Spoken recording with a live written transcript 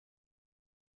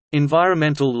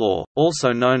Environmental law,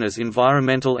 also known as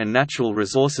environmental and natural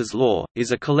resources law,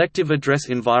 is a collective address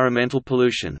environmental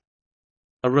pollution.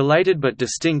 A related but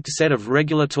distinct set of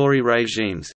regulatory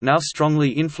regimes, now strongly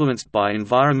influenced by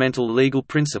environmental legal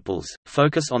principles,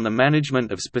 focus on the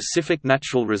management of specific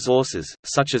natural resources,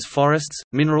 such as forests,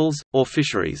 minerals, or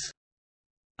fisheries.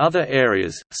 Other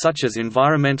areas, such as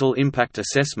environmental impact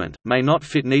assessment, may not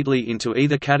fit neatly into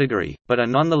either category, but are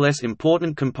nonetheless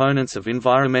important components of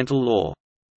environmental law.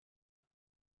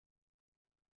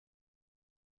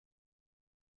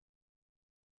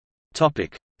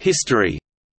 History.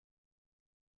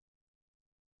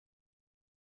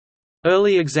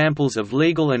 Early examples of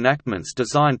legal enactments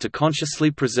designed to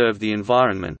consciously preserve the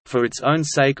environment, for its own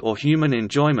sake or human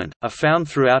enjoyment, are found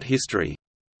throughout history.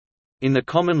 In the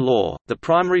common law, the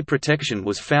primary protection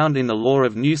was found in the law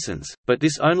of nuisance, but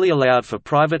this only allowed for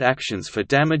private actions for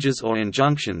damages or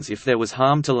injunctions if there was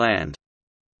harm to land.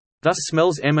 Thus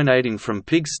smells emanating from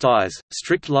pig-sties,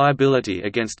 strict liability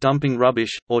against dumping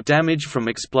rubbish, or damage from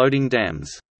exploding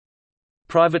dams.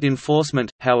 Private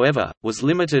enforcement, however, was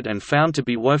limited and found to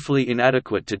be woefully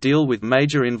inadequate to deal with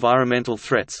major environmental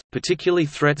threats, particularly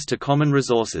threats to common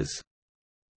resources.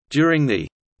 During the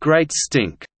Great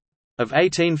Stink of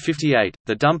 1858,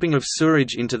 the dumping of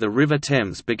sewage into the River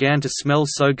Thames began to smell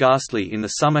so ghastly in the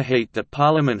summer heat that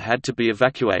Parliament had to be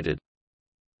evacuated.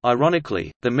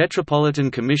 Ironically, the Metropolitan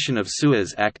Commission of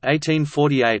Sewers Act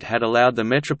 1848 had allowed the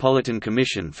Metropolitan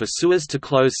Commission for Sewers to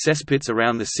close cesspits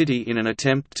around the city in an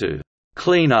attempt to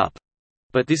clean up,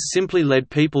 but this simply led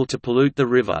people to pollute the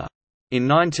river. In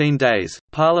 19 days,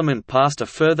 Parliament passed a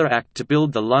further act to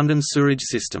build the London sewerage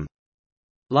system.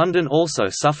 London also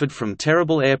suffered from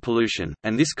terrible air pollution,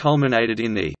 and this culminated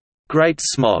in the Great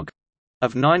Smog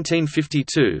of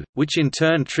 1952, which in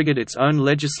turn triggered its own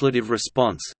legislative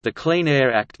response, the Clean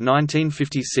Air Act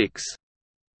 1956.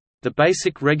 The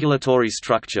basic regulatory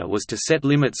structure was to set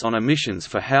limits on emissions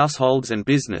for households and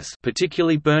business,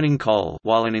 particularly burning coal,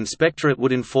 while an inspectorate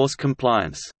would enforce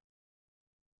compliance.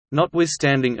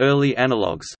 Notwithstanding early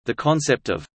analogues, the concept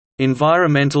of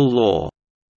environmental law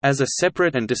as a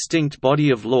separate and distinct body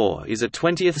of law is a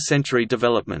 20th-century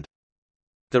development.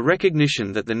 The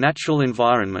recognition that the natural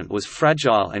environment was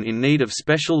fragile and in need of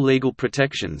special legal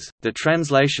protections, the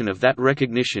translation of that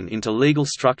recognition into legal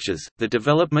structures, the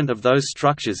development of those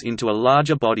structures into a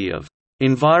larger body of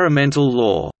environmental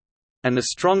law, and the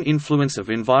strong influence of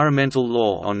environmental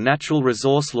law on natural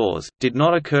resource laws, did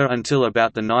not occur until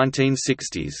about the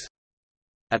 1960s.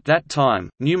 At that time,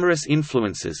 numerous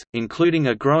influences, including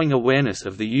a growing awareness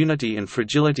of the unity and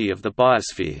fragility of the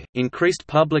biosphere, increased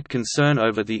public concern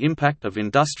over the impact of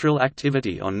industrial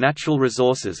activity on natural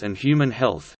resources and human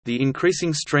health, the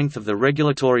increasing strength of the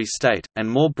regulatory state,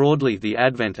 and more broadly the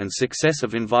advent and success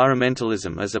of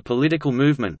environmentalism as a political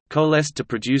movement, coalesced to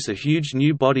produce a huge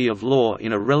new body of law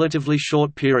in a relatively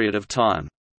short period of time.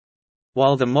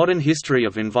 While the modern history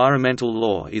of environmental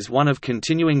law is one of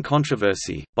continuing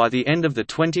controversy, by the end of the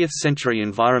 20th century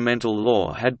environmental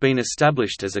law had been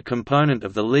established as a component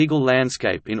of the legal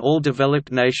landscape in all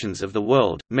developed nations of the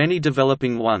world, many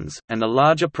developing ones, and the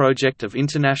larger project of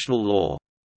international law.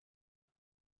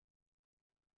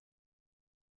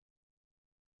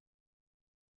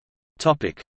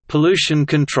 Pollution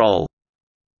control.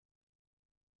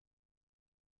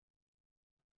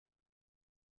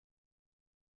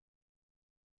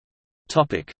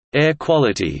 Air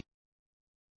quality.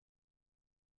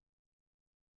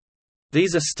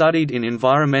 These are studied in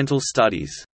environmental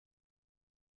studies.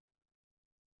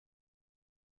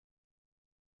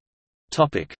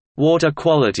 Water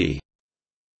quality.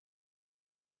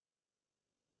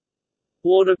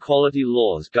 Water quality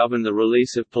laws govern the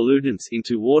release of pollutants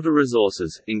into water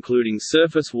resources, including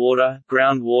surface water,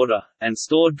 groundwater, and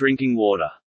stored drinking water.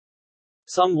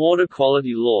 Some water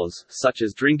quality laws, such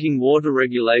as drinking water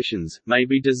regulations, may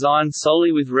be designed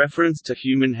solely with reference to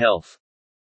human health.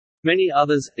 Many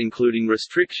others, including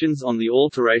restrictions on the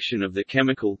alteration of the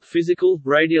chemical, physical,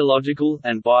 radiological,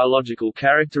 and biological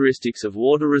characteristics of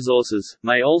water resources,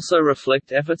 may also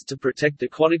reflect efforts to protect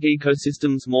aquatic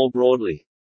ecosystems more broadly.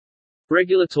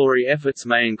 Regulatory efforts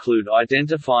may include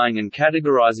identifying and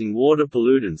categorizing water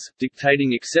pollutants,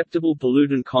 dictating acceptable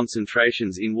pollutant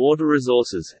concentrations in water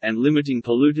resources, and limiting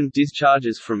pollutant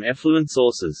discharges from effluent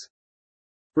sources.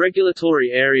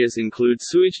 Regulatory areas include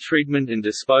sewage treatment and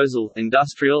disposal,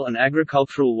 industrial and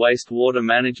agricultural wastewater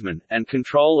management, and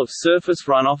control of surface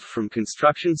runoff from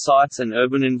construction sites and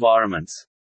urban environments.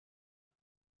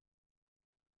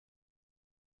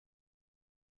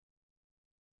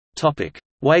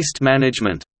 Waste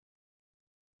management.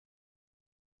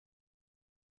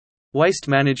 Waste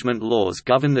management laws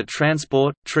govern the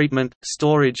transport, treatment,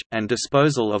 storage, and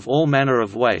disposal of all manner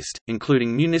of waste,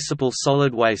 including municipal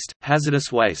solid waste,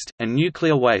 hazardous waste, and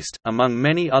nuclear waste, among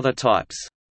many other types.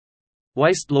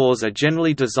 Waste laws are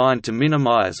generally designed to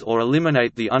minimize or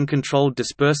eliminate the uncontrolled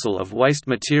dispersal of waste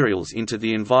materials into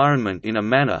the environment in a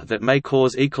manner that may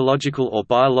cause ecological or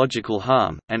biological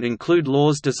harm, and include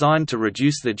laws designed to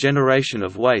reduce the generation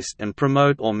of waste and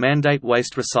promote or mandate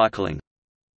waste recycling.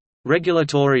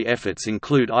 Regulatory efforts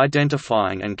include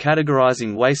identifying and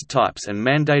categorizing waste types and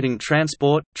mandating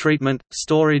transport, treatment,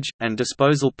 storage, and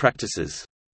disposal practices.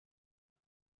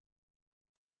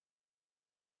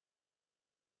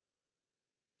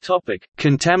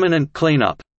 Contaminant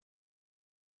cleanup.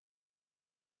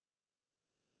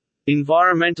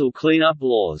 Environmental cleanup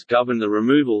laws govern the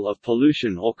removal of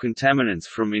pollution or contaminants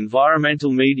from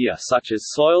environmental media such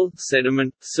as soil,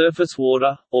 sediment, surface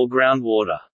water, or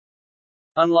groundwater.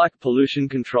 Unlike pollution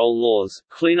control laws,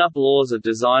 cleanup laws are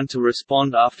designed to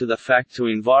respond after the fact to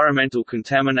environmental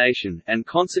contamination, and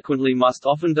consequently must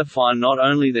often define not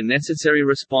only the necessary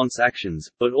response actions,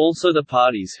 but also the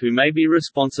parties who may be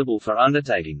responsible for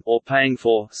undertaking, or paying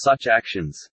for, such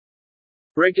actions.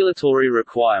 Regulatory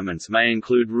requirements may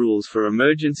include rules for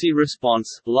emergency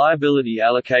response, liability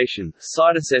allocation,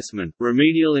 site assessment,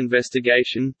 remedial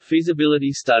investigation,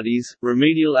 feasibility studies,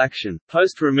 remedial action,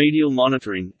 post-remedial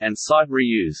monitoring, and site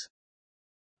reuse.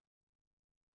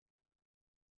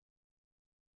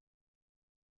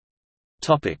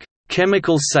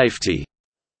 Chemical safety.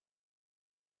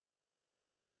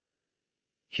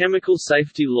 Chemical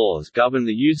safety laws govern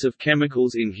the use of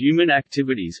chemicals in human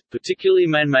activities, particularly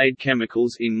man-made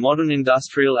chemicals in modern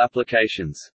industrial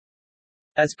applications.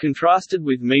 As contrasted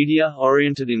with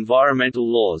media-oriented environmental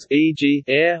laws, e.g.,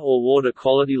 air or water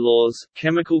quality laws,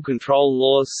 chemical control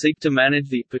laws seek to manage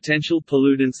the potential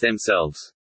pollutants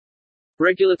themselves.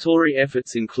 Regulatory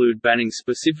efforts include banning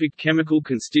specific chemical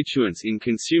constituents in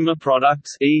consumer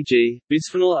products, e.g.,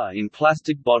 bisphenol A in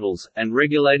plastic bottles, and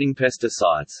regulating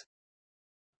pesticides.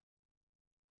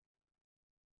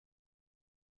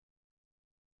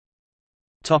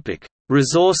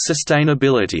 Resource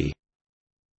sustainability.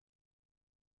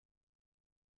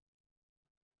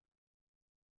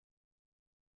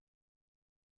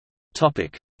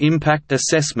 Impact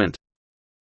assessment.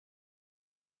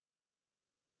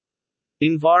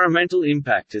 Environmental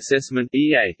impact assessment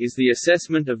 (EA) is the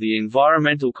assessment of the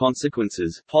environmental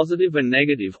consequences, positive and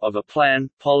negative, of a plan,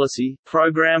 policy,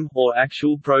 program, or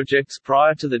actual projects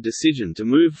prior to the decision to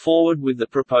move forward with the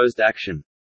proposed action.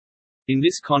 In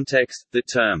this context, the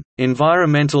term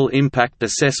environmental impact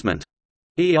assessment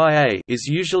 (EIA) is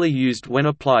usually used when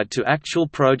applied to actual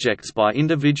projects by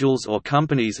individuals or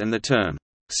companies, and the term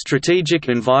strategic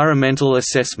environmental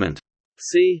assessment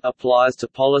 (SE) applies to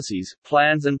policies,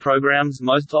 plans and programs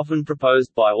most often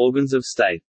proposed by organs of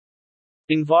state.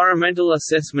 Environmental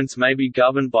assessments may be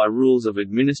governed by rules of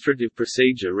administrative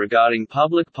procedure regarding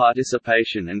public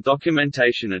participation and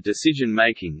documentation of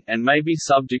decision-making, and may be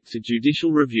subject to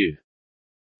judicial review.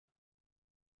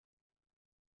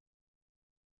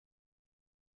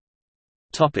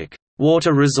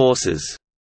 Water resources.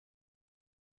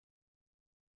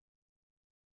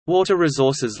 Water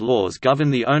resources laws govern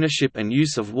the ownership and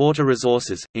use of water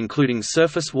resources, including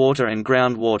surface water and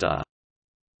groundwater.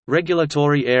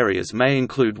 Regulatory areas may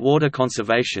include water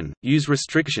conservation, use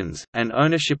restrictions, and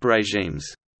ownership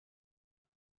regimes.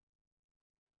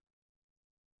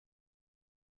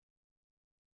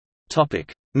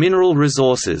 Mineral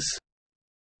resources.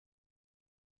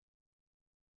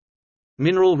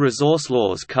 Mineral resource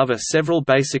laws cover several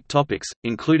basic topics,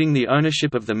 including the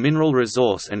ownership of the mineral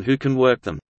resource and who can work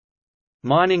them.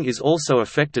 Mining is also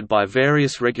affected by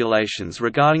various regulations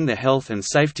regarding the health and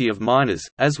safety of miners,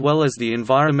 as well as the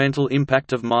environmental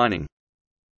impact of mining.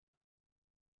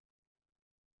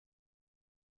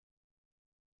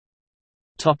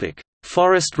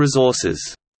 Forest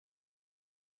resources.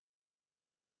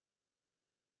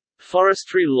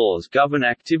 Forestry laws govern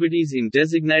activities in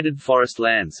designated forest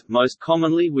lands, most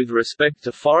commonly with respect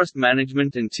to forest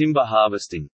management and timber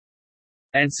harvesting.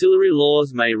 Ancillary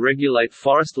laws may regulate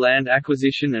forest land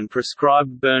acquisition and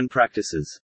prescribed burn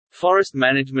practices. Forest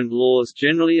management laws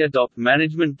generally adopt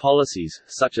management policies,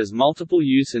 such as multiple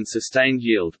use and sustained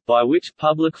yield, by which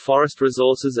public forest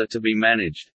resources are to be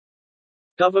managed.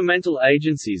 Governmental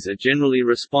agencies are generally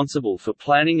responsible for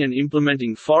planning and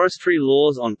implementing forestry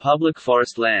laws on public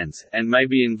forest lands, and may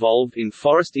be involved in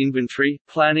forest inventory,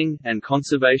 planning, and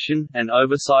conservation, and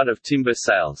oversight of timber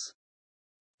sales.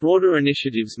 Broader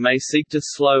initiatives may seek to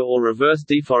slow or reverse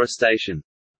deforestation.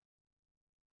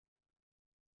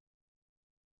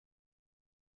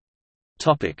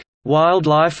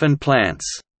 Wildlife and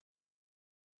plants.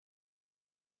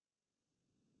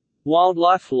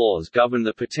 Wildlife laws govern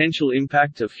the potential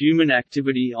impact of human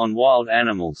activity on wild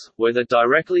animals, whether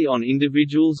directly on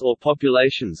individuals or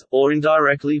populations, or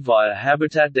indirectly via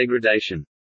habitat degradation.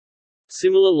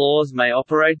 Similar laws may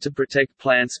operate to protect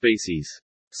plant species.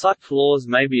 Such laws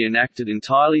may be enacted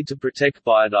entirely to protect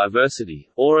biodiversity,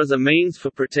 or as a means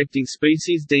for protecting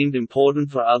species deemed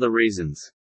important for other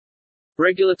reasons.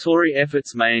 Regulatory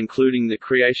efforts may including the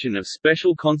creation of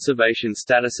special conservation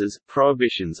statuses,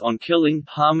 prohibitions on killing,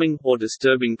 harming, or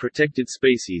disturbing protected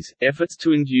species, efforts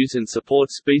to induce and support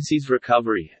species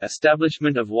recovery,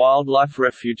 establishment of wildlife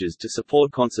refuges to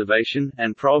support conservation,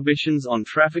 and prohibitions on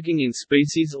trafficking in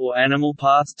species or animal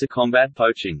parts to combat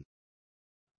poaching.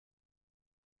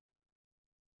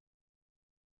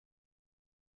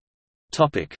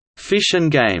 Fish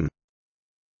and game.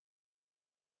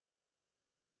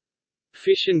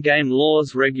 Fish and game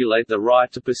laws regulate the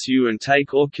right to pursue and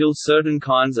take or kill certain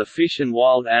kinds of fish and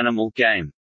wild animal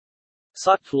game.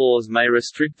 Such laws may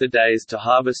restrict the days to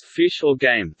harvest fish or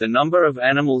game, the number of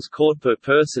animals caught per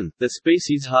person, the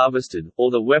species harvested, or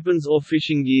the weapons or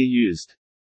fishing gear used.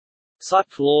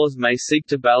 Such laws may seek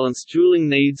to balance dueling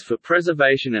needs for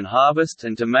preservation and harvest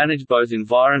and to manage both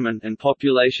environment and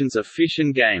populations of fish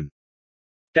and game.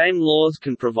 Game laws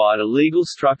can provide a legal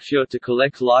structure to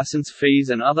collect license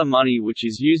fees and other money which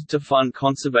is used to fund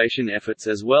conservation efforts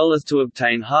as well as to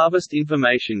obtain harvest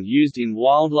information used in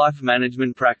wildlife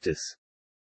management practice.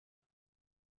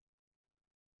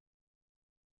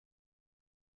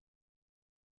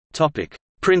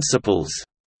 Principles.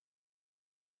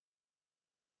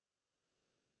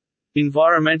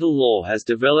 Environmental law has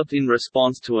developed in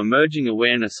response to emerging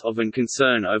awareness of and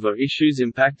concern over issues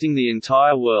impacting the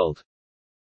entire world.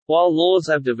 While laws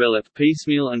have developed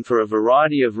piecemeal and for a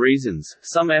variety of reasons,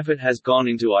 some effort has gone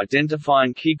into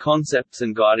identifying key concepts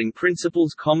and guiding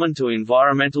principles common to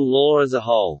environmental law as a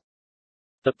whole.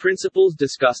 The principles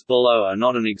discussed below are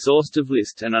not an exhaustive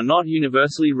list and are not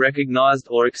universally recognized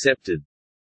or accepted.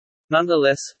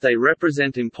 Nonetheless, they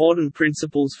represent important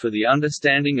principles for the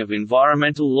understanding of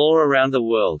environmental law around the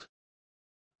world.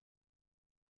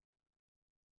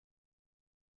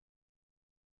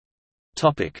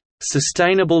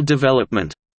 Sustainable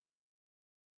development.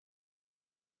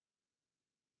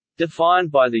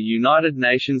 Defined by the United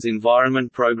Nations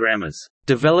Environment Programme as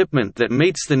development that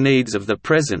meets the needs of the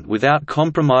present without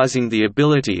compromising the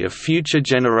ability of future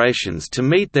generations to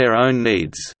meet their own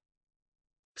needs.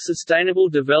 Sustainable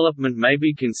development may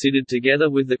be considered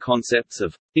together with the concepts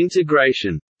of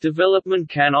integration. Development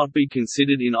cannot be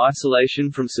considered in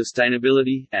isolation from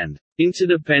sustainability, and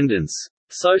interdependence.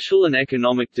 Social and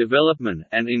economic development,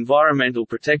 and environmental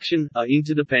protection, are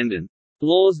interdependent.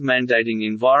 Laws mandating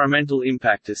environmental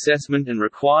impact assessment and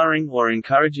requiring or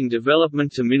encouraging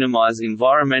development to minimize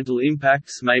environmental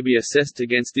impacts may be assessed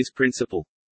against this principle.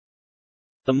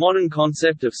 The modern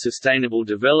concept of sustainable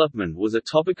development was a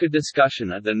topic of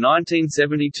discussion at the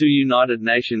 1972 United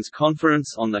Nations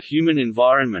Conference on the Human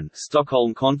Environment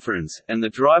Stockholm Conference, and the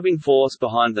driving force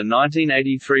behind the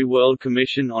 1983 World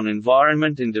Commission on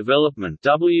Environment and Development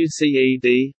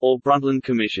 (WCED), or Brundtland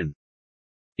Commission.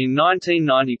 In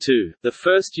 1992, the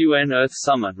first UN Earth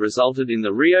Summit resulted in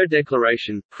the Rio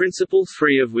Declaration, Principle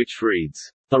 3 of which reads,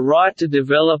 "The right to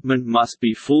development must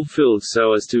be fulfilled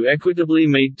so as to equitably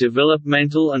meet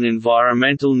developmental and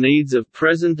environmental needs of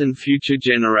present and future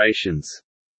generations."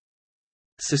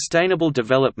 Sustainable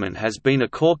development has been a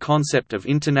core concept of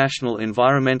international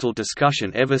environmental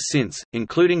discussion ever since,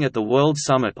 including at the World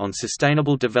Summit on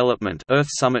Sustainable Development Earth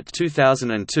Summit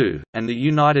 2002, and the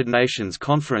United Nations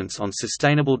Conference on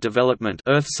Sustainable Development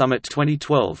Earth Summit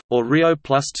 2012, or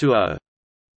Rio+20.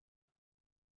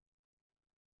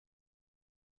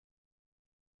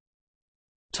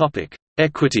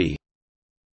 Equity.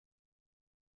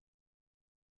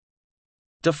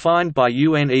 Defined by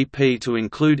UNEP to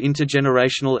include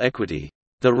intergenerational equity,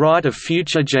 the right of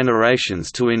future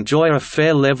generations to enjoy a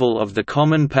fair level of the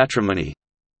common patrimony,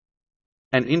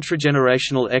 and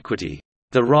intragenerational equity,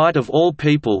 the right of all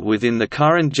people within the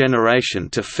current generation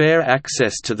to fair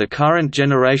access to the current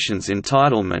generation's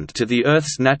entitlement to the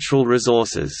Earth's natural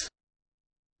resources.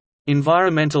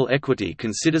 Environmental equity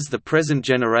considers the present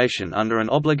generation under an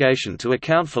obligation to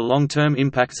account for long-term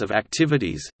impacts of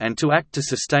activities, and to act to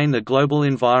sustain the global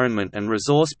environment and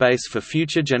resource base for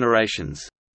future generations.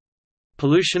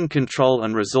 Pollution control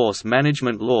and resource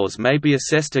management laws may be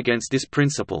assessed against this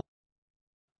principle.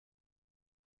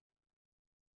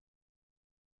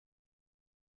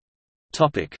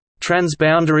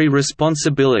 Transboundary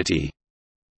responsibility.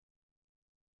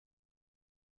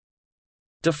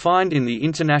 Defined in the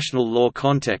international law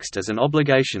context as an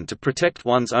obligation to protect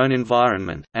one's own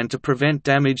environment, and to prevent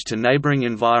damage to neighboring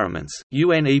environments,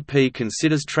 UNEP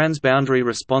considers transboundary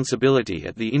responsibility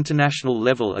at the international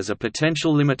level as a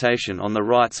potential limitation on the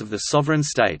rights of the sovereign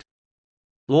state.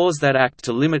 Laws that act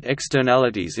to limit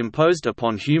externalities imposed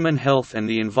upon human health and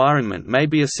the environment may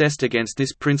be assessed against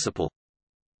this principle.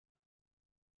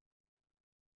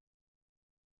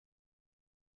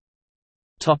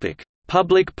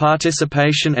 Public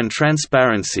participation and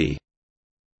transparency.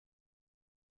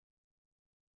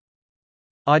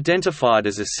 Identified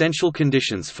as essential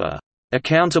conditions for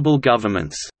accountable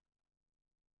governments,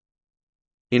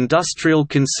 industrial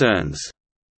concerns,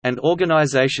 and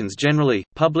organizations generally,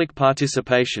 public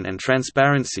participation and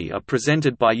transparency are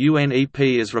presented by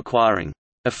UNEP as requiring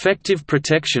effective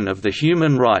protection of the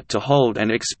human right to hold and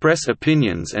express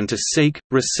opinions and to seek,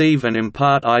 receive and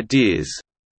impart ideas,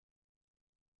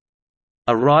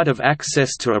 a right of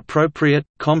access to appropriate,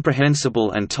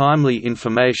 comprehensible and timely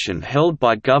information held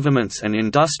by governments and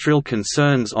industrial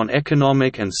concerns on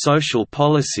economic and social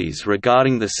policies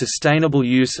regarding the sustainable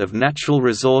use of natural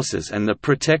resources and the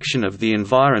protection of the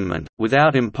environment,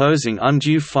 without imposing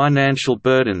undue financial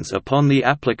burdens upon the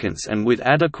applicants and with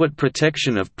adequate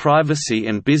protection of privacy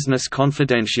and business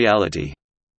confidentiality,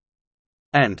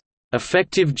 and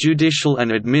effective judicial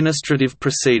and administrative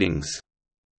proceedings.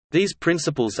 These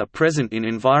principles are present in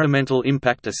environmental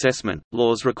impact assessment,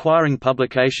 laws requiring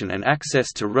publication and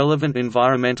access to relevant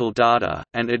environmental data,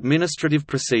 and administrative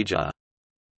procedure.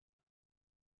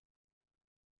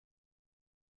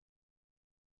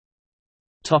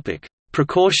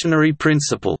 Precautionary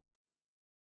principle.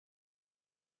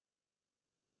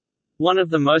 One of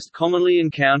the most commonly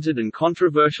encountered and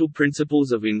controversial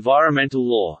principles of environmental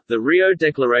law, the Rio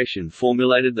Declaration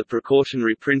formulated the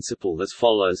precautionary principle as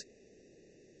follows.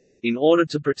 In order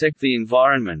to protect the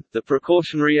environment, the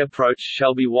precautionary approach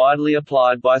shall be widely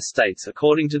applied by states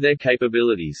according to their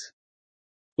capabilities.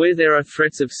 Where there are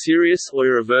threats of serious or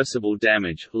irreversible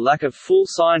damage, lack of full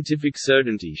scientific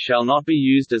certainty shall not be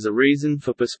used as a reason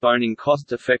for postponing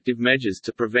cost-effective measures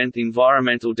to prevent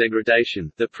environmental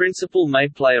degradation. The principle may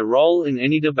play a role in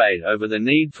any debate over the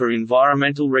need for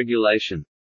environmental regulation.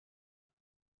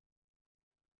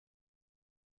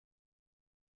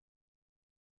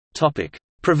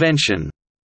 Prevention.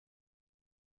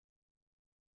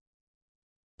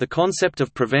 The concept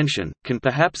of prevention can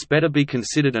perhaps better be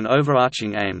considered an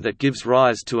overarching aim that gives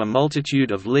rise to a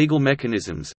multitude of legal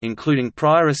mechanisms, including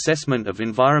prior assessment of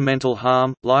environmental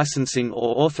harm, licensing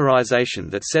or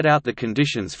authorization that set out the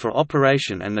conditions for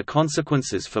operation and the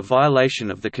consequences for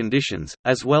violation of the conditions,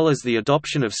 as well as the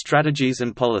adoption of strategies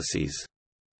and policies.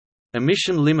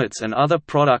 Emission limits and other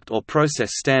product or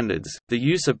process standards, the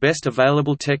use of best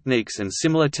available techniques and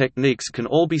similar techniques can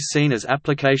all be seen as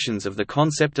applications of the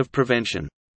concept of prevention.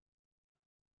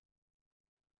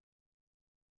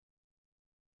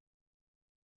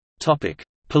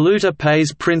 Polluter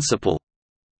pays principle.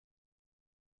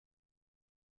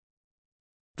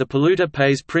 The polluter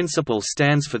pays principle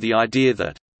stands for the idea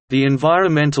that the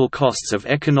environmental costs of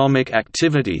economic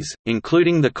activities,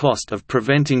 including the cost of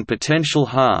preventing potential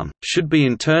harm, should be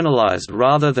internalized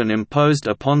rather than imposed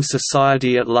upon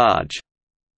society at large.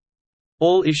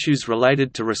 All issues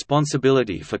related to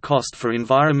responsibility for cost for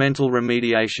environmental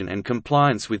remediation and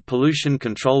compliance with pollution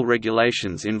control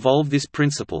regulations involve this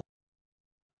principle.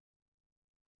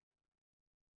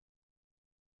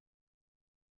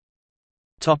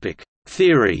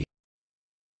 Theory.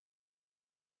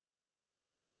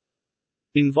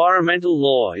 Environmental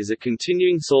law is a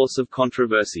continuing source of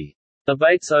controversy.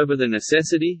 Debates over the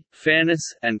necessity, fairness,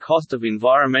 and cost of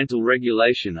environmental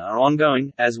regulation are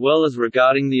ongoing, as well as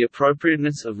regarding the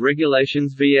appropriateness of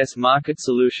regulations vs market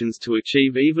solutions to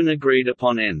achieve even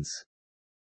agreed-upon ends.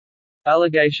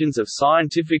 Allegations of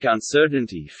scientific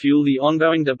uncertainty fuel the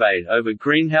ongoing debate over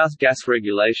greenhouse gas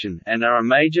regulation, and are a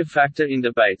major factor in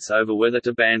debates over whether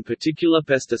to ban particular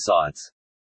pesticides.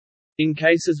 In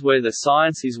cases where the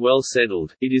science is well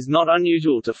settled, it is not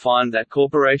unusual to find that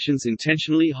corporations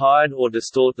intentionally hide or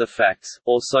distort the facts,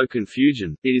 or sow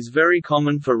confusion. It is very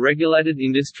common for regulated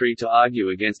industry to argue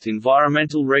against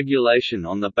environmental regulation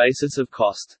on the basis of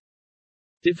cost.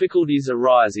 Difficulties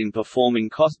arise in performing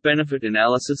cost-benefit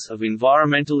analysis of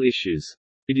environmental issues.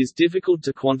 It is difficult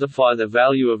to quantify the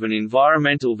value of an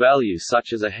environmental value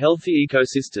such as a healthy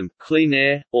ecosystem, clean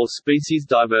air, or species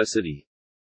diversity.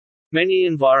 Many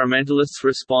environmentalists'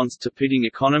 response to pitting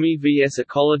economy vs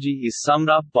ecology is summed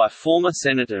up by former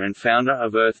senator and founder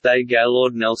of Earth Day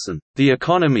Gaylord Nelson. The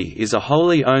economy is a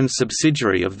wholly owned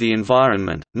subsidiary of the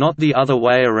environment, not the other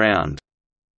way around.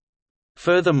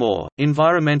 Furthermore,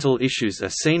 environmental issues are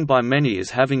seen by many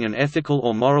as having an ethical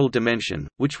or moral dimension,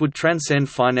 which would transcend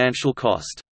financial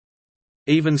cost.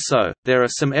 Even so, there are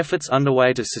some efforts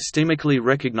underway to systemically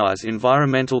recognize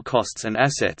environmental costs and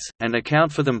assets, and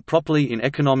account for them properly in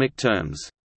economic terms.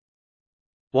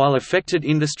 While affected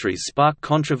industries spark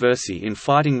controversy in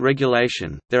fighting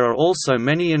regulation, there are also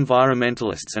many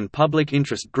environmentalists and public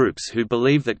interest groups who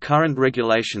believe that current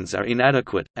regulations are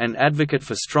inadequate, and advocate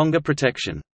for stronger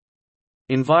protection.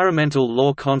 Environmental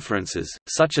law conferences,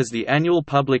 such as the annual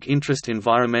Public Interest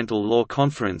Environmental Law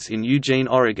Conference in Eugene,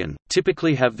 Oregon,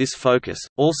 typically have this focus,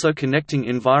 also connecting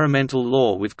environmental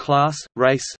law with class,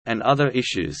 race, and other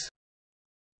issues.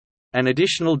 An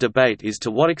additional debate is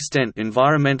to what extent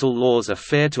environmental laws are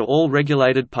fair to all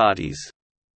regulated parties.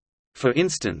 For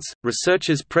instance,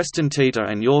 researchers Preston Teeter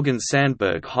and Jorgen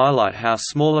Sandberg highlight how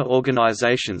smaller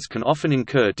organizations can often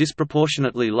incur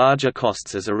disproportionately larger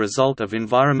costs as a result of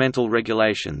environmental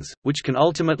regulations, which can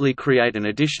ultimately create an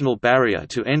additional barrier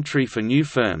to entry for new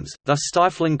firms, thus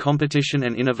stifling competition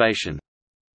and innovation.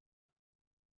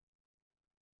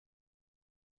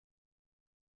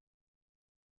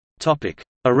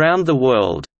 Around the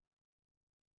world.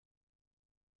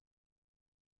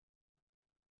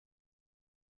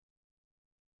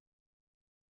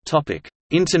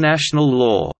 International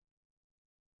law.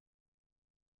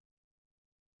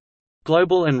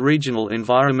 Global and regional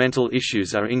environmental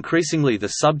issues are increasingly the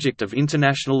subject of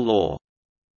international law.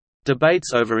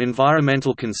 Debates over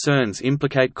environmental concerns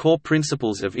implicate core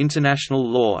principles of international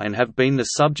law and have been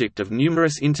the subject of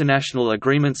numerous international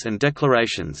agreements and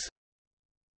declarations.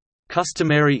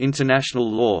 Customary international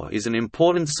law is an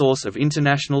important source of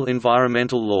international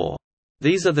environmental law.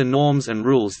 These are the norms and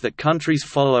rules that countries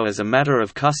follow as a matter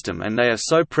of custom, and they are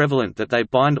so prevalent that they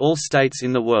bind all states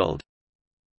in the world.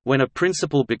 When a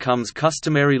principle becomes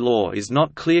customary law is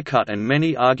not clear-cut, and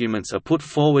many arguments are put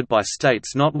forward by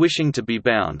states not wishing to be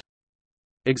bound.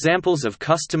 Examples of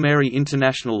customary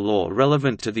international law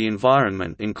relevant to the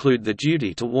environment include the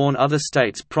duty to warn other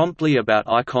states promptly about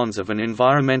icons of an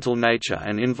environmental nature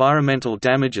and environmental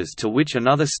damages to which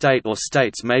another state or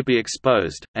states may be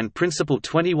exposed, and Principle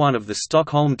 21 of the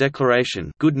Stockholm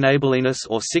Declaration, good neighborliness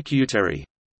or sic uteri.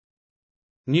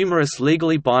 Numerous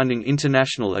legally binding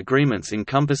international agreements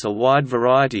encompass a wide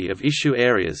variety of issue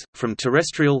areas, from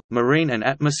terrestrial, marine and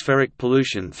atmospheric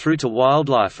pollution through to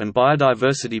wildlife and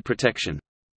biodiversity protection.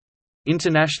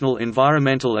 International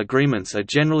environmental agreements are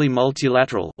generally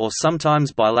multilateral or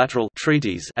sometimes bilateral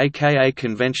treaties, aka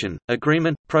convention,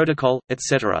 agreement, protocol,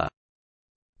 etc.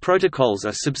 Protocols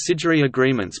are subsidiary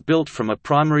agreements built from a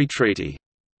primary treaty.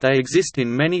 They exist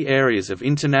in many areas of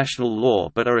international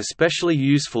law but are especially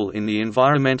useful in the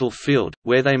environmental field,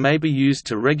 where they may be used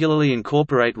to regularly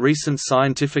incorporate recent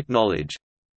scientific knowledge.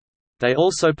 They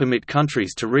also permit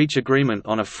countries to reach agreement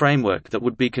on a framework that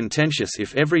would be contentious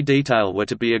if every detail were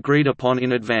to be agreed upon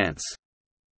in advance.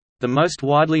 The most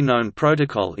widely known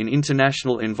protocol in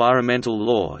international environmental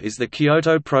law is the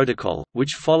Kyoto Protocol,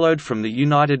 which followed from the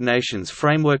United Nations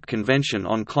Framework Convention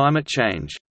on Climate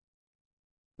Change.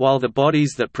 While the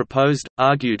bodies that proposed,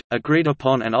 argued, agreed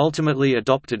upon and ultimately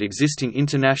adopted existing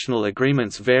international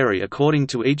agreements vary according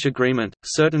to each agreement,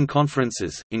 certain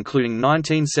conferences, including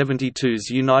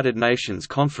 1972's United Nations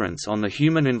Conference on the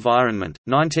Human Environment,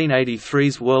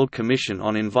 1983's World Commission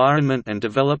on Environment and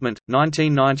Development,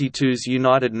 1992's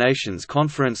United Nations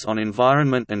Conference on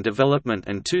Environment and Development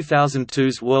and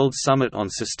 2002's World Summit on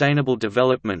Sustainable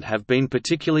Development have been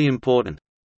particularly important.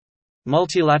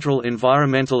 Multilateral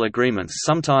environmental agreements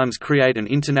sometimes create an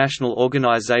international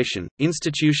organization,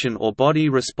 institution or body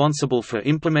responsible for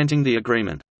implementing the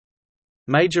agreement.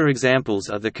 Major examples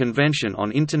are the Convention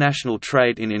on International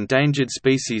Trade in Endangered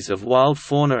Species of Wild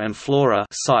Fauna and Flora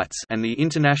 (CITES) and the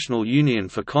International Union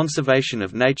for Conservation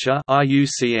of Nature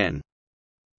 (IUCN).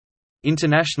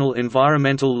 International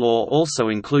environmental law also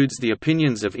includes the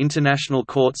opinions of international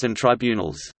courts and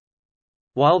tribunals.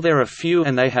 While there are few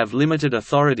and they have limited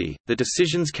authority, the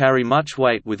decisions carry much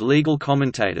weight with legal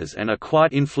commentators and are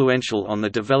quite influential on the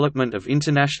development of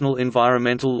international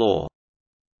environmental law.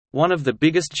 One of the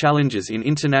biggest challenges in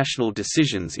international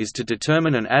decisions is to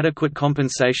determine an adequate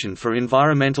compensation for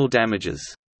environmental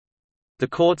damages. The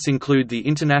courts include the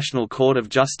International Court of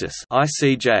Justice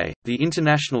 (ICJ), the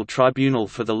International Tribunal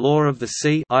for the Law of the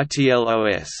Sea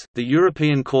 (ITLOS), the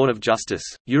European Court of Justice,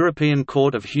 European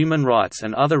Court of Human Rights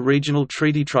and other regional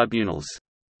treaty tribunals.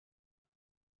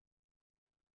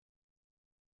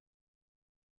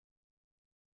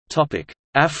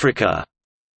 Africa.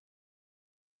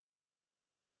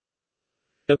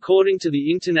 According to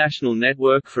the International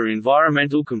Network for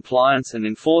Environmental Compliance and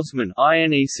Enforcement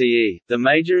 (INECE), the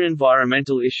major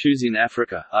environmental issues in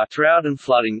Africa are drought and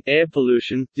flooding, air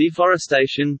pollution,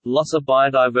 deforestation, loss of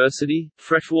biodiversity,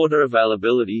 freshwater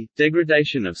availability,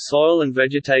 degradation of soil and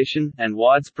vegetation, and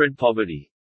widespread poverty.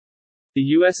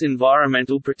 The U.S.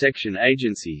 Environmental Protection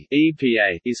Agency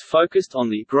 (EPA) is focused on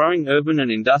the growing urban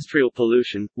and industrial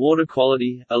pollution, water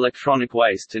quality, electronic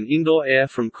waste and indoor air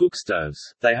from cook stoves.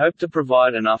 They hope to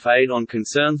provide enough aid on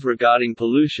concerns regarding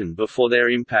pollution before their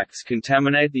impacts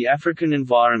contaminate the African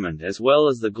environment as well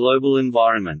as the global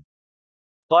environment.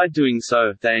 By doing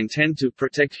so, they intend to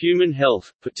protect human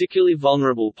health, particularly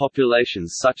vulnerable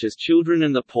populations such as children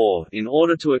and the poor. In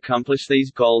order to accomplish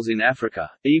these goals in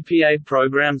Africa, EPA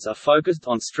programs are focused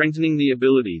on strengthening the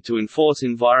ability to enforce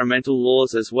environmental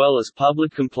laws as well as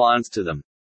public compliance to them.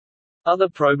 Other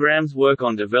programs work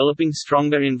on developing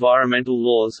stronger environmental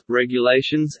laws,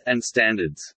 regulations, and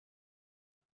standards.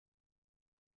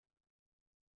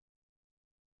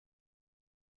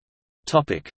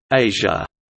 Asia.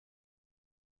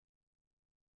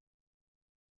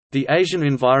 The Asian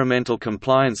Environmental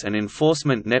Compliance and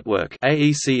Enforcement Network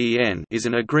 (AECEN) is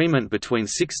an agreement between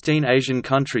 16 Asian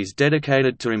countries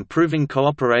dedicated to improving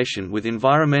cooperation with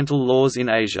environmental laws in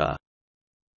Asia.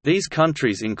 These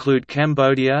countries include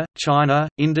Cambodia, China,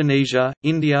 Indonesia,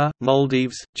 India,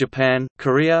 Maldives, Japan,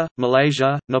 Korea,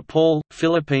 Malaysia, Nepal,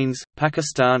 Philippines,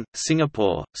 Pakistan,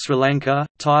 Singapore, Sri Lanka,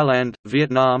 Thailand,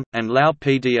 Vietnam, and Laos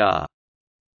PDR.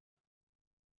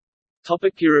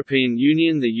 European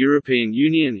Union. The European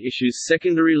Union issues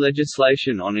secondary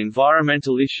legislation on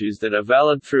environmental issues that are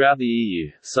valid throughout the EU,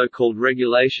 so-called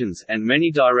regulations, and many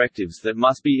directives that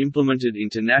must be implemented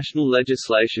into national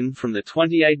legislation from the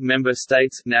 28 member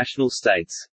states, national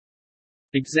states.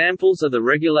 Examples are the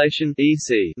Regulation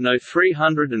 (EC) No.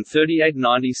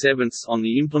 338/97 on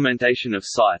the implementation of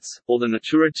sites, or the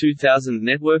Natura 2000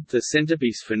 network, the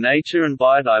centerpiece for nature and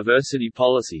biodiversity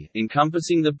policy,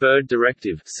 encompassing the Bird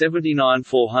Directive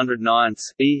 79/409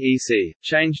 EEC,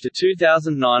 changed to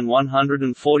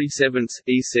 2009/147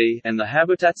 EC, and the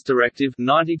Habitats Directive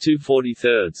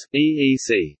 92/43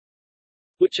 EEC,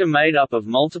 which are made up of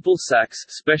multiple SACs,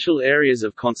 special areas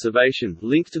of conservation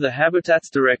linked to the Habitats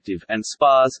Directive, and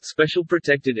SPAs, special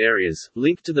protected areas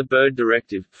linked to the Bird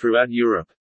Directive throughout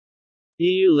Europe.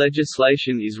 EU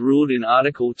legislation is ruled in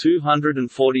Article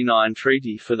 249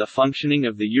 Treaty for the Functioning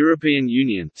of the European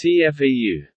Union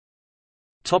 (TFEU).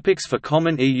 Topics for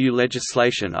common EU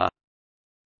legislation are: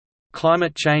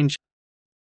 climate change,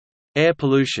 air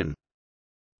pollution,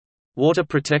 water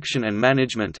protection and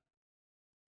management,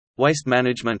 waste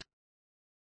management,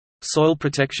 soil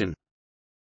protection,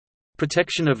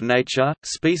 protection of nature,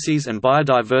 species and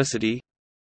biodiversity,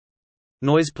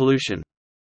 noise pollution,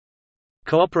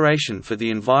 cooperation for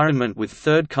the environment with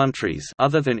third countries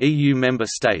other than EU member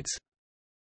states,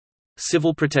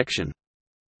 civil protection.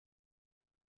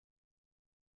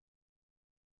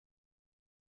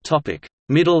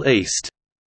 Middle East.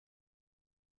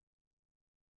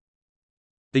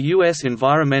 The U.S.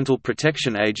 Environmental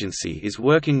Protection Agency is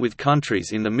working with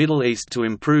countries in the Middle East to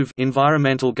improve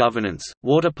environmental governance,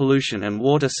 water pollution and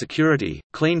water security,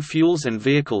 clean fuels and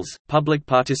vehicles, public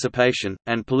participation,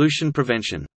 and pollution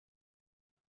prevention.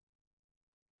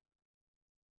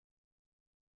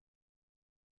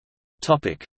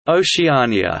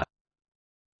 Oceania.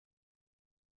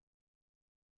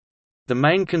 The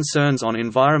main concerns on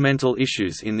environmental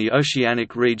issues in the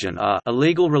oceanic region are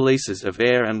illegal releases of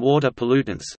air and water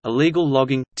pollutants, illegal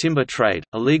logging, timber trade,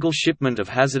 illegal shipment of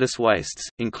hazardous wastes,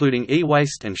 including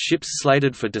e-waste and ships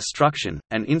slated for destruction,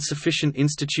 and insufficient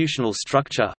institutional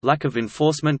structure, lack of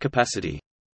enforcement capacity.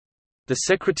 The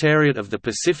Secretariat of the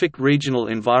Pacific Regional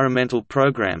Environmental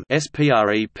Programme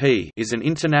 (SPREP) is an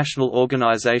international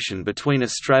organisation between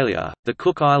Australia, the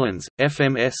Cook Islands,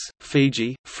 FMS,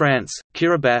 Fiji, France,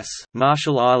 Kiribati,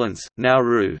 Marshall Islands,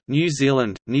 Nauru, New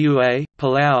Zealand, Niue,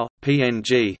 Palau,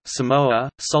 PNG, Samoa,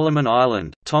 Solomon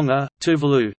Island, Tonga,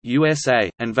 Tuvalu, USA,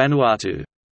 and Vanuatu.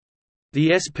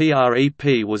 The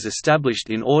SPREP was established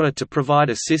in order to provide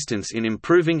assistance in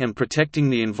improving and protecting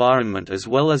the environment as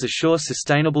well as assure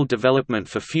sustainable development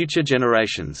for future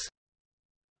generations.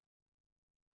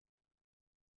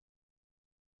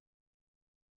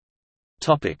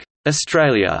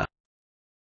 Australia.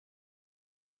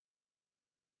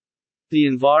 The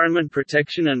Environment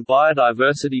Protection and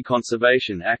Biodiversity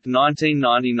Conservation Act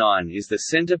 1999 is the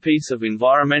centrepiece of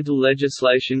environmental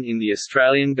legislation in the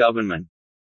Australian government.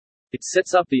 It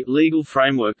sets up the legal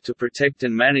framework to protect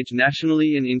and manage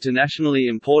nationally and internationally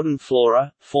important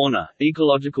flora, fauna,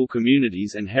 ecological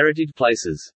communities and heritage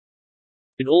places.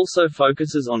 It also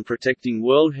focuses on protecting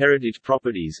World Heritage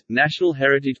properties, national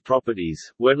heritage properties,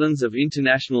 wetlands of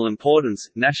international importance,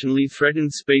 nationally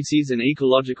threatened species and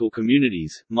ecological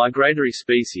communities, migratory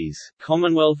species,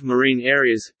 Commonwealth marine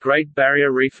areas, Great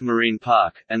Barrier Reef Marine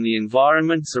Park, and the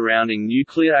environment surrounding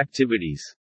nuclear activities.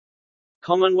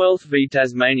 Commonwealth v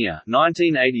Tasmania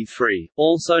 1983,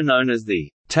 also known as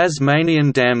the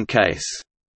Tasmanian Dam case,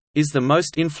 is the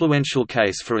most influential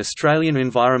case for Australian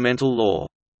environmental law.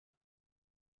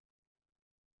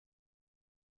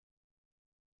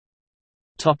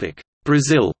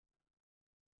 Brazil.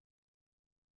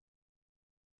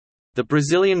 The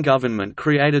Brazilian government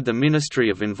created the Ministry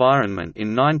of Environment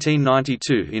in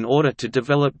 1992 in order to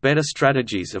develop better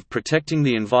strategies of protecting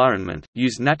the environment,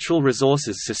 use natural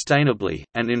resources sustainably,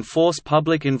 and enforce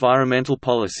public environmental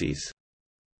policies.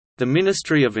 The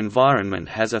Ministry of Environment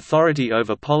has authority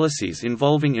over policies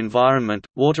involving environment,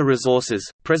 water resources,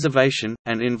 preservation,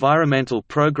 and environmental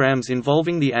programs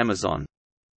involving the Amazon.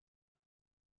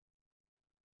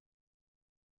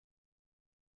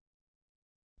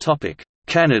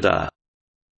 Canada.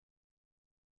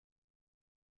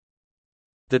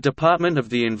 The Department of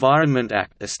the Environment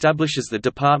Act establishes the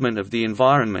Department of the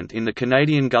Environment in the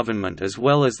Canadian government as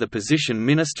well as the position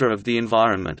Minister of the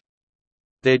Environment.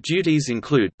 Their duties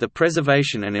include the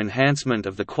preservation and enhancement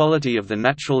of the quality of the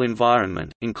natural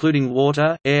environment, including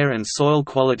water, air and soil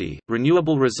quality,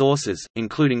 renewable resources,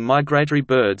 including migratory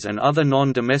birds and other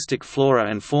non-domestic flora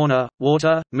and fauna,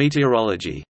 water,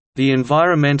 meteorology. The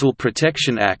Environmental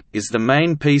Protection Act is the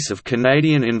main piece of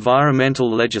Canadian environmental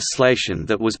legislation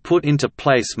that was put into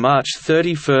place March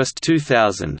 31,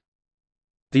 2000.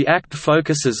 The Act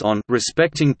focuses on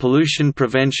respecting pollution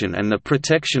prevention and the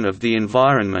protection of the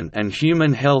environment and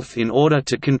human health in order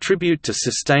to contribute to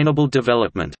sustainable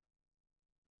development.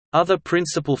 Other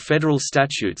principal federal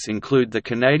statutes include the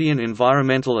Canadian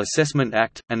Environmental Assessment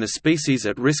Act, and the Species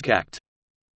at Risk Act.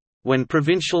 When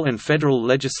provincial and federal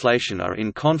legislation are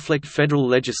in conflict, federal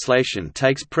legislation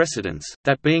takes precedence.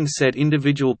 That being said,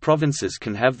 individual provinces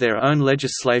can have their own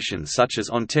legislation such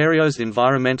as Ontario's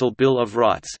Environmental Bill of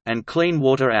Rights, and Clean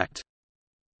Water Act.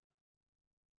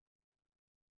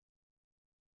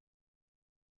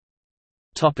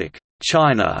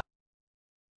 China.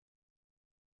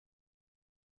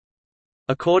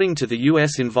 According to the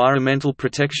U.S. Environmental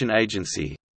Protection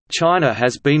Agency, China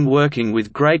has been working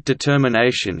with great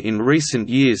determination in recent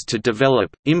years to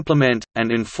develop, implement,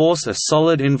 and enforce a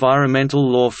solid environmental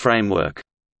law framework.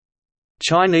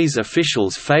 Chinese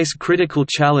officials face critical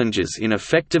challenges in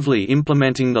effectively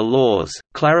implementing the laws,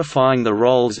 clarifying the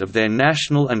roles of their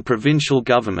national and provincial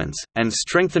governments, and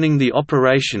strengthening the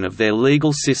operation of their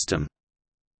legal system.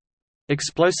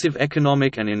 Explosive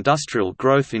economic and industrial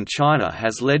growth in China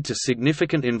has led to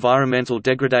significant environmental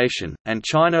degradation, and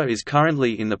China is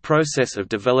currently in the process of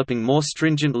developing more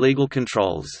stringent legal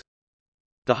controls.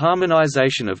 The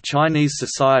harmonization of Chinese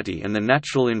society and the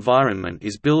natural environment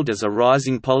is billed as a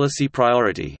rising policy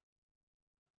priority.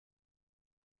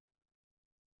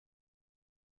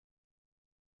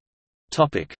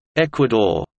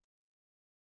 Ecuador.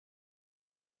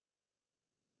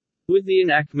 With the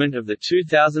enactment of the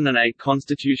 2008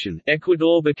 Constitution,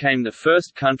 Ecuador became the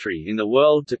first country in the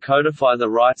world to codify the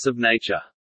rights of nature.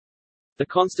 The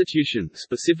Constitution,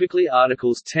 specifically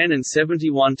Articles 10 and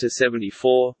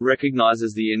 71–74,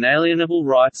 recognizes the inalienable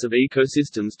rights of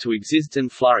ecosystems to exist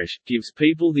and flourish, gives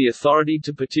people the authority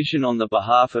to petition on the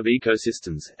behalf of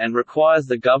ecosystems, and requires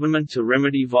the government to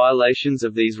remedy violations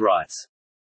of these rights.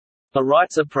 The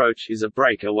rights approach is a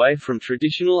break away from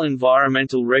traditional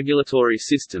environmental regulatory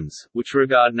systems, which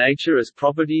regard nature as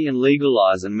property and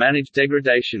legalize and manage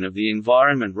degradation of the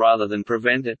environment rather than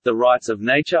prevent it. The rights of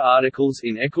nature articles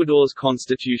in Ecuador's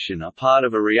constitution are part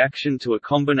of a reaction to a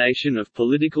combination of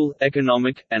political,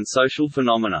 economic, and social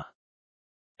phenomena.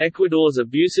 Ecuador's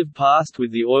abusive past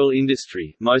with the oil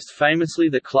industry, most famously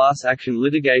the class action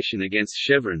litigation against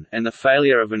Chevron, and the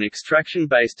failure of an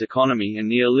extraction-based economy and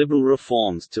neoliberal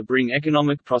reforms to bring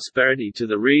economic prosperity to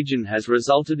the region has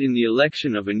resulted in the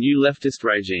election of a new leftist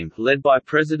regime, led by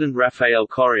President Rafael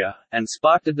Correa, and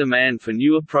sparked a demand for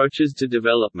new approaches to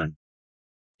development.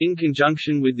 In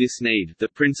conjunction with this need, the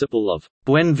principle of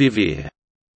buen vivir,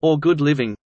 or good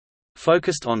living,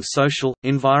 focused on social,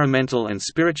 environmental and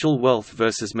spiritual wealth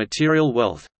versus material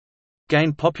wealth,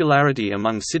 gained popularity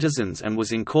among citizens and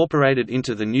was incorporated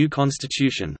into the new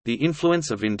constitution. The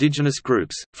influence of indigenous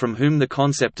groups, from whom the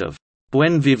concept of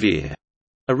buen vivir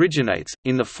originates,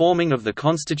 in the forming of the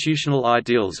constitutional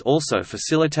ideals also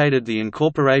facilitated the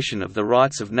incorporation of the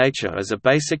rights of nature as a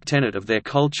basic tenet of their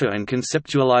culture and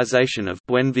conceptualization of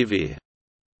buen vivir.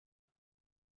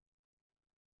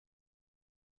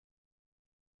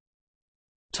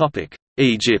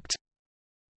 Egypt.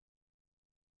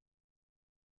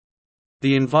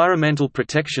 The Environmental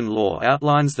Protection Law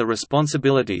outlines the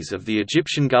responsibilities of the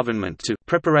Egyptian government to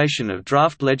preparation of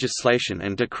draft legislation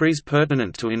and decrees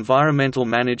pertinent to environmental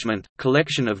management,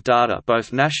 collection of data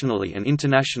both nationally and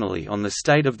internationally on the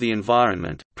state of the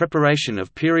environment, preparation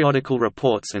of periodical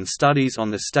reports and studies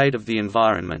on the state of the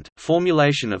environment,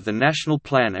 formulation of the national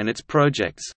plan and its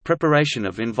projects, preparation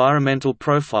of environmental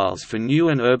profiles for new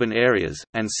and urban areas,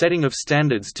 and setting of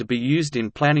standards to be used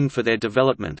in planning for their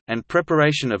development, and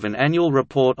preparation of an annual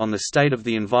report on the state of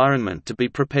the environment to be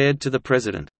prepared to the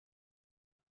President.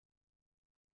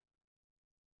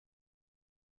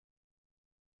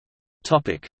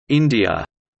 India.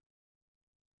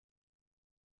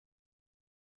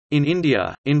 In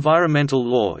India, environmental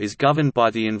law is governed by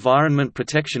the Environment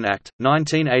Protection Act,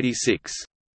 1986.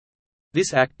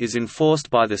 This act is enforced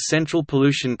by the Central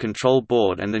Pollution Control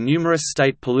Board and the numerous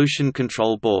state pollution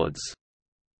control boards.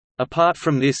 Apart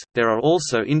from this, there are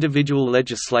also individual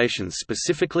legislations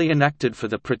specifically enacted for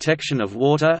the protection of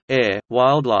water, air,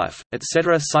 wildlife,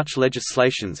 etc. Such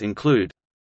legislations include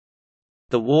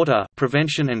the Water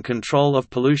Prevention and Control of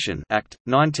Pollution Act,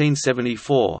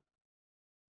 1974,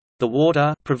 the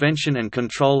Water Prevention and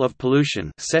Control of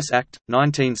Pollution (CES) Act,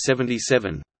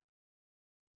 1977,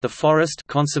 the Forest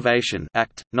Conservation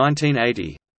Act,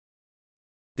 1980,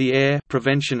 the Air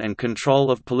Prevention and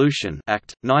Control of Pollution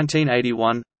Act,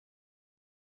 1981,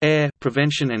 Air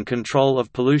Prevention and Control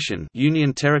of Pollution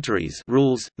Union Territories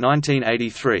Rules,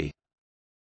 1983,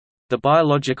 the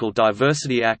Biological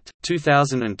Diversity Act,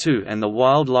 2002 and the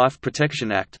Wildlife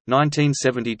Protection Act,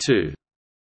 1972,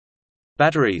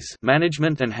 Batteries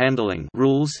Management and Handling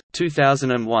Rules,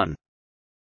 2001,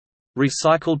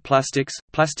 Recycled Plastics,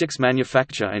 Plastics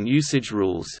Manufacture and Usage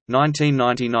Rules,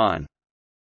 1999.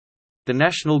 The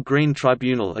National Green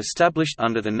Tribunal established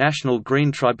under the National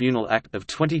Green Tribunal Act of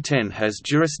 2010 has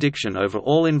jurisdiction over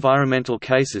all environmental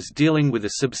cases dealing with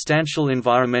a substantial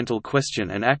environmental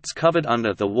question and acts covered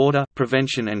under the Water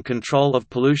Prevention and Control of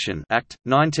Pollution Act,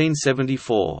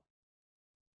 1974.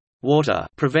 Water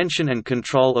Prevention and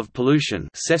Control of Pollution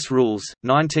 (CES) Rules,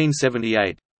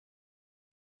 1978.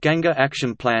 Ganga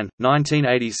Action Plan,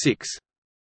 1986.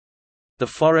 The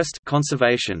Forest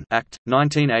Conservation Act,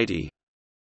 1980.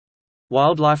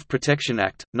 Wildlife Protection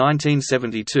Act,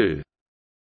 1972.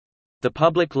 The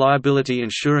Public Liability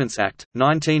Insurance Act,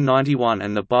 1991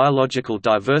 and the Biological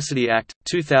Diversity Act,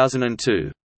 2002.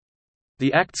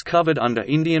 The acts covered under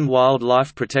Indian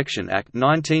Wildlife Protection Act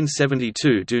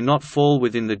 1972 do not fall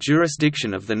within the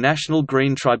jurisdiction of the National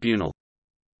Green Tribunal.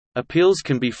 Appeals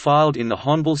can be filed in the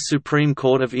Honorable Supreme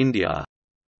Court of India.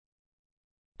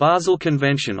 Basel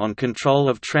Convention on Control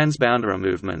of Transboundary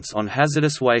Movements on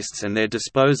Hazardous Wastes and Their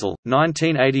Disposal,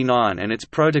 1989 and its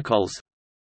Protocols.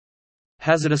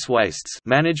 Hazardous Wastes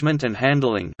Management and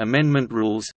Handling Amendment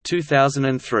Rules,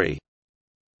 2003.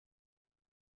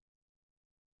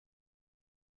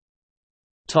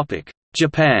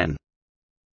 Japan.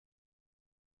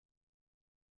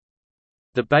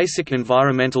 The Basic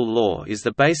Environmental Law is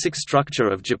the basic structure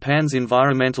of Japan's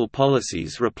environmental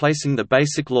policies, replacing the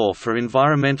Basic Law for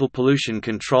Environmental Pollution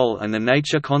Control and the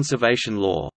Nature Conservation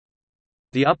Law.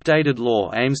 The updated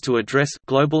law aims to address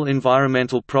global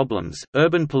environmental problems,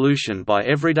 urban pollution by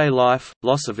everyday life,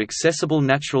 loss of accessible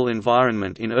natural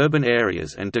environment in urban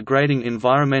areas, and degrading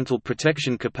environmental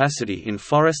protection capacity in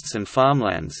forests and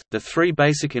farmlands. The three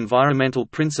basic environmental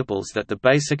principles that the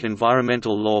Basic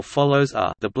Environmental Law follows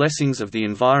are: the blessings of the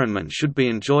environment should be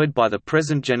enjoyed by the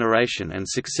present generation and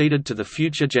succeeded to the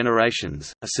future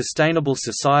generations. A sustainable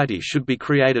society should be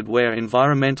created where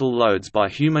environmental loads by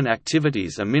human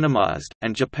activities are minimized,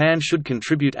 and Japan should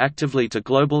contribute actively to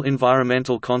global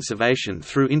environmental conservation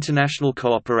through international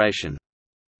cooperation.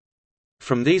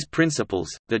 From these principles,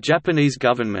 the Japanese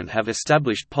government have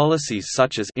established policies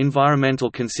such as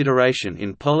environmental consideration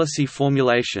in policy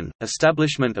formulation,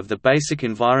 establishment of the Basic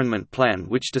Environment Plan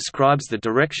which describes the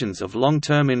directions of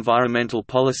long-term environmental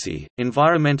policy,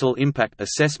 environmental impact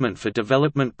assessment for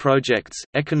development projects,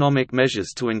 economic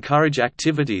measures to encourage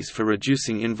activities for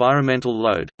reducing environmental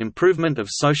load, improvement of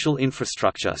social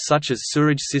infrastructure such as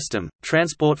sewerage system,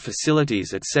 transport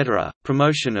facilities etc.,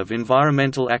 promotion of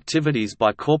environmental activities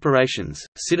by corporations,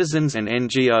 citizens and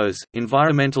NGOs,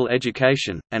 environmental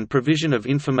education, and provision of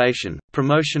information,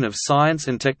 promotion of science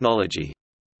and technology.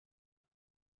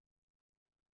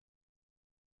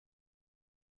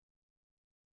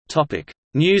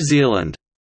 New Zealand.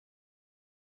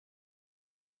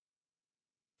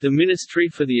 The Ministry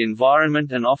for the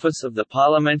Environment and Office of the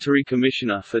Parliamentary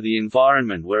Commissioner for the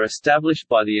Environment were established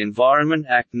by the Environment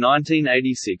Act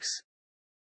 1986.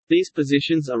 These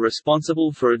positions are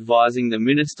responsible for advising the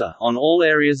Minister on all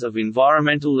areas of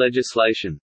environmental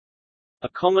legislation. A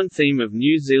common theme of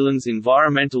New Zealand's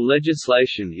environmental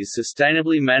legislation is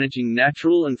sustainably managing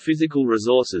natural and physical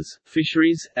resources,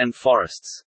 fisheries, and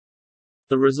forests.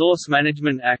 The Resource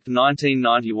Management Act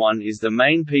 1991 is the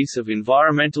main piece of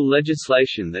environmental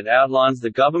legislation that outlines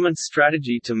the government's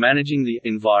strategy to managing the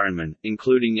environment,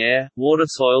 including air, water,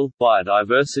 soil,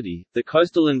 biodiversity, the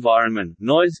coastal environment,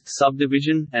 noise,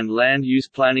 subdivision, and land use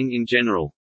planning in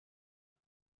general.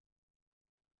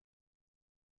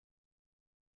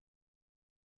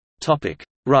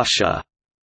 Russia.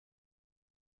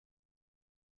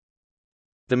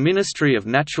 The Ministry of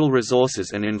Natural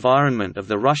Resources and Environment of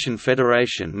the Russian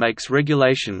Federation makes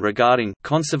regulation regarding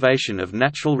conservation of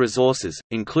natural resources,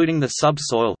 including the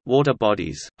subsoil, water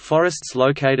bodies, forests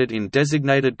located in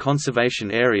designated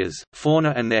conservation areas,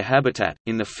 fauna and their habitat,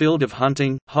 in the field of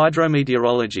hunting,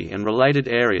 hydrometeorology and related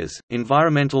areas,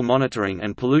 environmental monitoring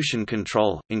and pollution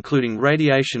control, including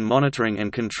radiation monitoring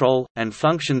and control, and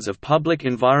functions of public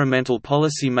environmental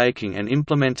policy making and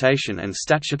implementation and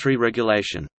statutory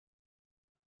regulation.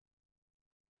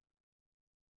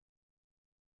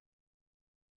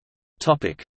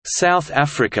 South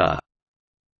Africa.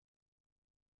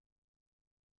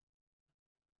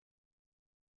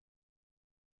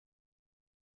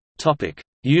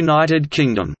 United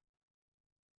Kingdom.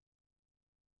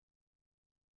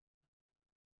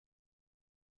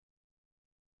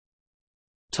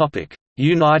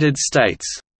 United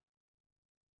States.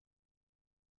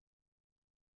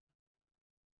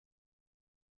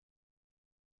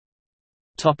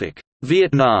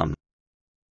 Vietnam.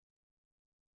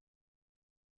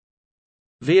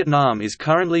 Vietnam is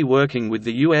currently working with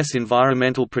the U.S.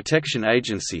 Environmental Protection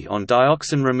Agency on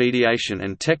dioxin remediation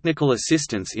and technical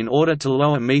assistance in order to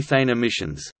lower methane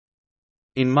emissions.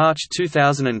 In March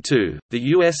 2002, the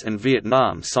U.S. and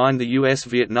Vietnam signed the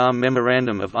U.S.-Vietnam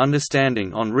Memorandum of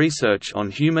Understanding on Research on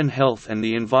Human Health and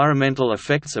the Environmental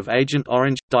Effects of Agent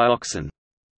Orange – Dioxin.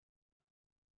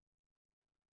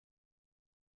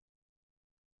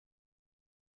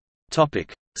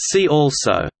 See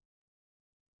also: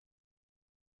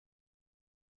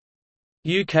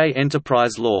 UK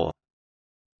enterprise law,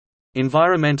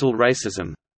 environmental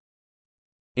racism,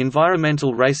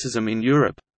 environmental racism in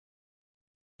Europe,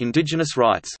 indigenous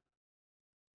rights,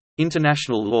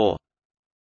 international law,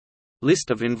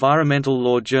 list of environmental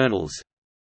law journals.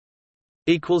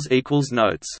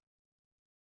 Notes